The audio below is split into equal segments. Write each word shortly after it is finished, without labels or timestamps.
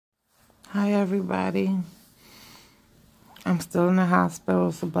Hi everybody. I'm still in the hospital.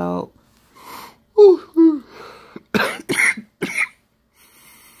 It's about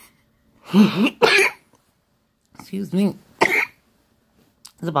excuse me.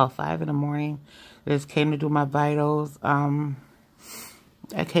 It's about 5 in the morning. I just came to do my vitals. I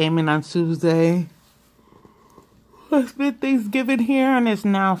came in on Tuesday. I spent Thanksgiving here and it's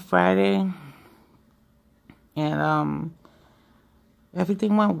now Friday. And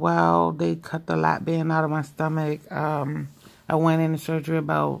everything went well. They cut the Lapband out of my stomach. I went into surgery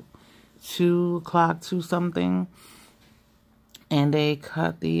about 2 o'clock, 2 something. And they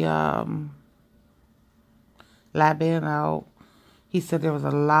cut the Lapband out. He said there was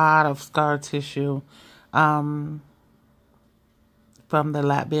a lot of scar tissue from the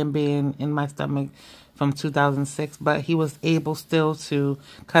Lapband being in my stomach from 2006. But he was able still to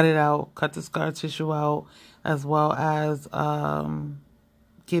cut it out, cut the scar tissue out, as well as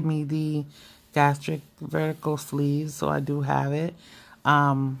give me the gastric vertical sleeves. So I do have it.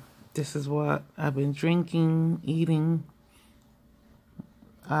 This is what I've been drinking, eating.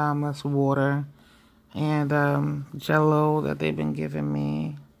 That's water. And Jello that they've been giving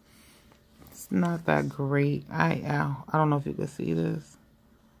me. It's not that great. I don't know if you can see this.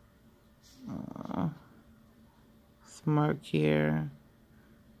 Smirk here.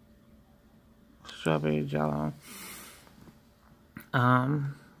 Strawberry Jello.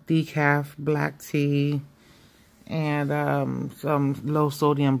 Decaf black tea. And some low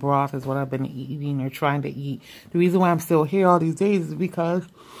sodium broth is what I've been eating or trying to eat. The reason why I'm still here all these days is because,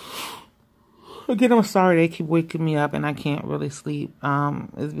 again, I'm sorry they keep waking me up and I can't really sleep.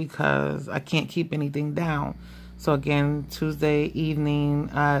 Is because I can't keep anything down. So again, Tuesday evening,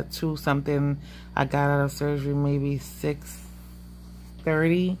 2 something, I got out of surgery maybe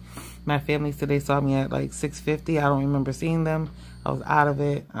 6:30. My family said they saw me at like 6:50. I don't remember seeing them. I was out of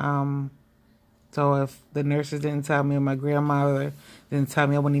it. So if the nurses didn't tell me or my grandmother didn't tell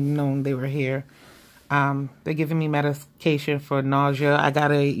me, I wouldn't even know they were here. They're giving me medication for nausea. I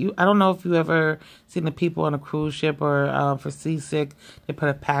don't know if you ever seen the people on a cruise ship or for seasick. They put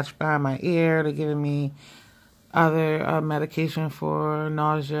a patch behind my ear. They're giving me other medication for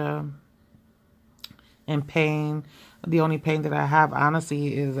nausea and pain. The only pain that I have,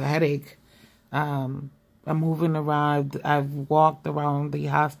 honestly, is a headache. I'm moving around. I've walked around the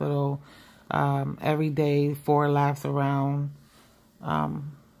hospital every day, 4 laps around. I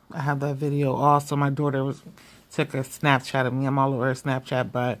have that video also. My daughter took a Snapchat of me. I'm all over her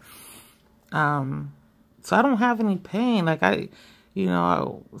Snapchat, but so I don't have any pain. Like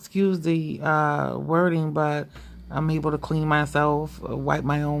excuse the wording, but I'm able to clean myself, wipe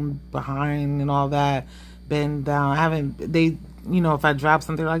my own behind and all that, bend down. If I drop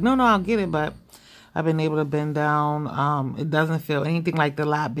something, they're like, no, I'll get it, but I've been able to bend down. It doesn't feel anything like the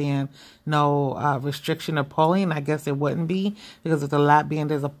Lapband. No restriction or pulling. I guess it wouldn't be, because with the Lapband,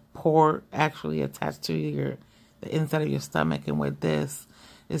 there's a port actually attached to the inside of your stomach, and with this,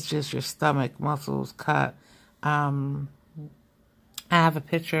 it's just your stomach muscles cut. I have a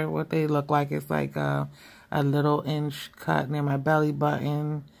picture of what they look like. It's like a little inch cut near my belly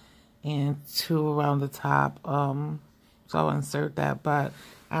button and 2 around the top. So I'll insert that, but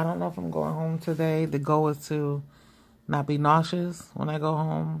I don't know if I'm going home today. The goal is to not be nauseous when I go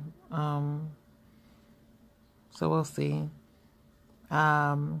home. So we'll see.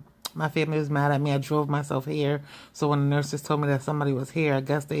 My family was mad at me. I drove myself here. So when the nurses told me that somebody was here, I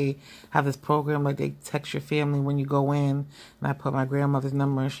guess they have this program like they text your family when you go in. And I put my grandmother's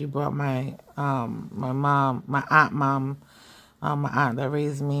number, and she brought my aunt that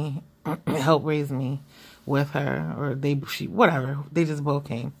raised me, helped raise me, with her, or whatever. They just both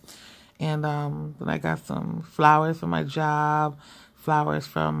came. And then I got some flowers for my job, flowers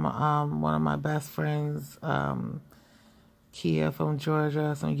from one of my best friends, Kia from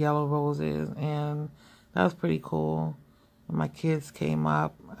Georgia, some yellow roses, and that was pretty cool. And my kids came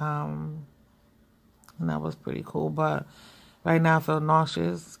up, and that was pretty cool. But right now I feel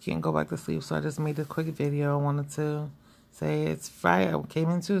nauseous, can't go back to sleep, so I just made this quick video. I wanted to say it's Friday. I came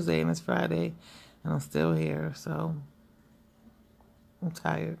in Tuesday and it's Friday, and I'm still here, so I'm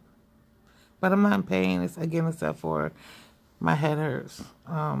tired. But I'm not in pain, except for my head hurts.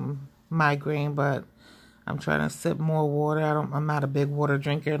 Migraine, but I'm trying to sip more water. I'm not a big water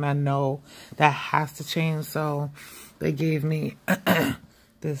drinker, and I know that has to change. So they gave me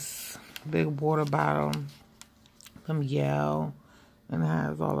this big water bottle from Yale, and it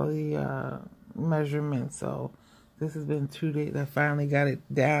has all of the measurements. So this has been 2 days. I finally got it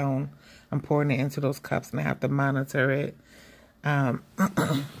down. I'm pouring it into those cups, and I have to monitor it.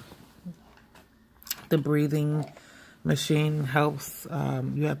 The breathing machine helps,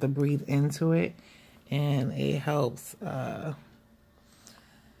 you have to breathe into it, and it helps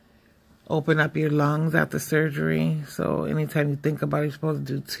open up your lungs after surgery. So anytime you think about it, you're supposed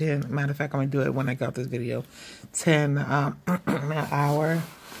to do 10. Matter of fact, I'm going to do it when I got this video. 10 an hour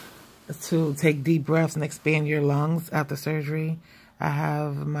to take deep breaths and expand your lungs after surgery. I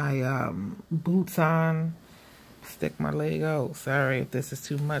have my boots on. Stick my leg out. Sorry if this is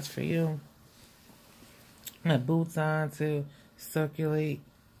too much for you. My boots on to circulate.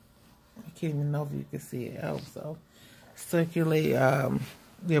 I can't even know if you can see it. So circulate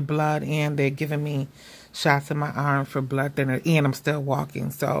your blood, and they're giving me shots in my arm for blood thinner, and I'm still walking.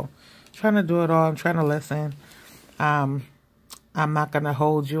 So trying to do it all. I'm trying to listen. I'm not gonna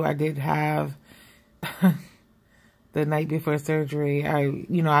hold you. I did have the night before surgery.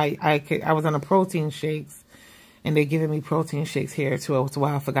 I was on a protein shakes, and they're giving me protein shakes here too. It was a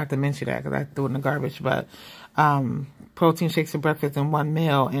while. I forgot to mention that because I threw it in the garbage. But protein shakes for breakfast in one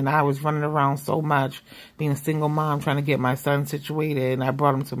meal, and I was running around so much, being a single mom, trying to get my son situated, and I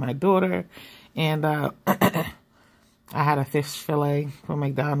brought him to my daughter, and I had a fish fillet from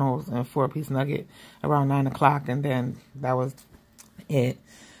McDonald's and a 4-piece nugget around 9 o'clock, and then that was it.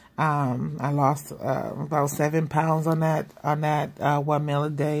 I lost about 7 pounds on that 1 meal a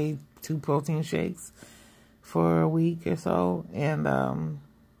day, 2 protein shakes for a week or so, and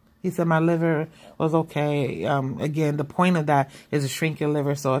he said my liver was okay. Again, the point of that is to shrink your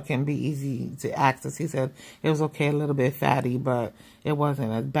liver so it can be easy to access. He said it was okay, a little bit fatty, but it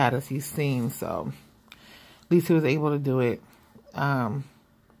wasn't as bad as he's seen. So at least he was able to do it.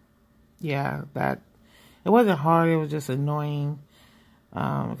 Yeah, that it wasn't hard. It was just annoying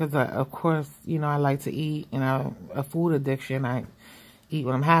because, of course, you know, I like to eat, and a food addiction. I eat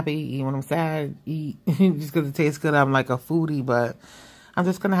when I'm happy, eat when I'm sad, eat just because it tastes good. I'm like a foodie, but I'm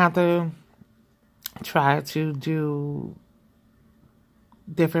just going to have to try to do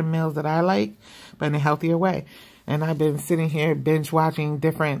different meals that I like, but in a healthier way. And I've been sitting here binge watching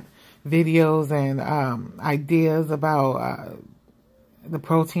different videos and ideas about the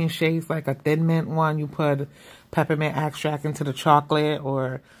protein shakes, like a Thin Mint one. You put peppermint extract into the chocolate,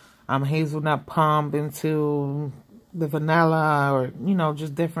 or hazelnut pump into the vanilla, or, you know,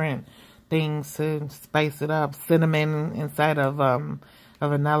 just different things to spice it up. Cinnamon inside of a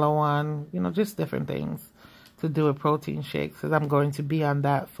vanilla one, you know, just different things to do with protein shakes. Because I'm going to be on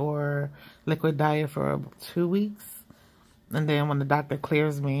that for liquid diet for 2 weeks. And then when the doctor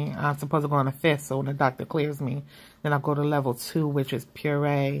clears me, I'm supposed to go on a 5th. So when the doctor clears me, then I'll go to level 2, which is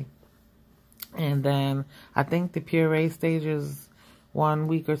puree. And then I think the puree stage is 1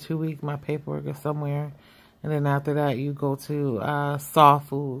 week or 2 weeks. My paperwork is somewhere. And then after that, you go to soft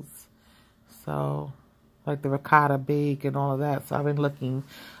foods. So like the ricotta bake and all of that. So I've been looking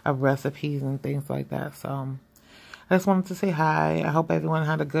at recipes and things like that. So I just wanted to say hi. I hope everyone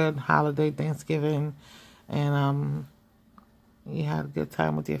had a good holiday, Thanksgiving, and you had a good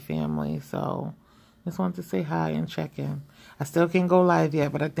time with your family. So just wanted to say hi and check in. I still can't go live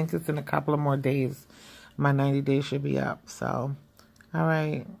yet, but I think it's in a couple of more days. My 90 days should be up. So, all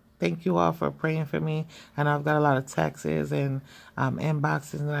right. Thank you all for praying for me. I know I've got a lot of texts and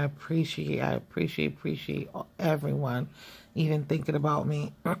inboxes, and I appreciate everyone even thinking about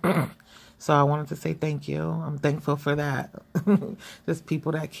me. So I wanted to say thank you. I'm thankful for that. Just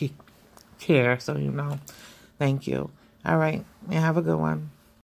people that care. So, you know, thank you. All right. And have a good one.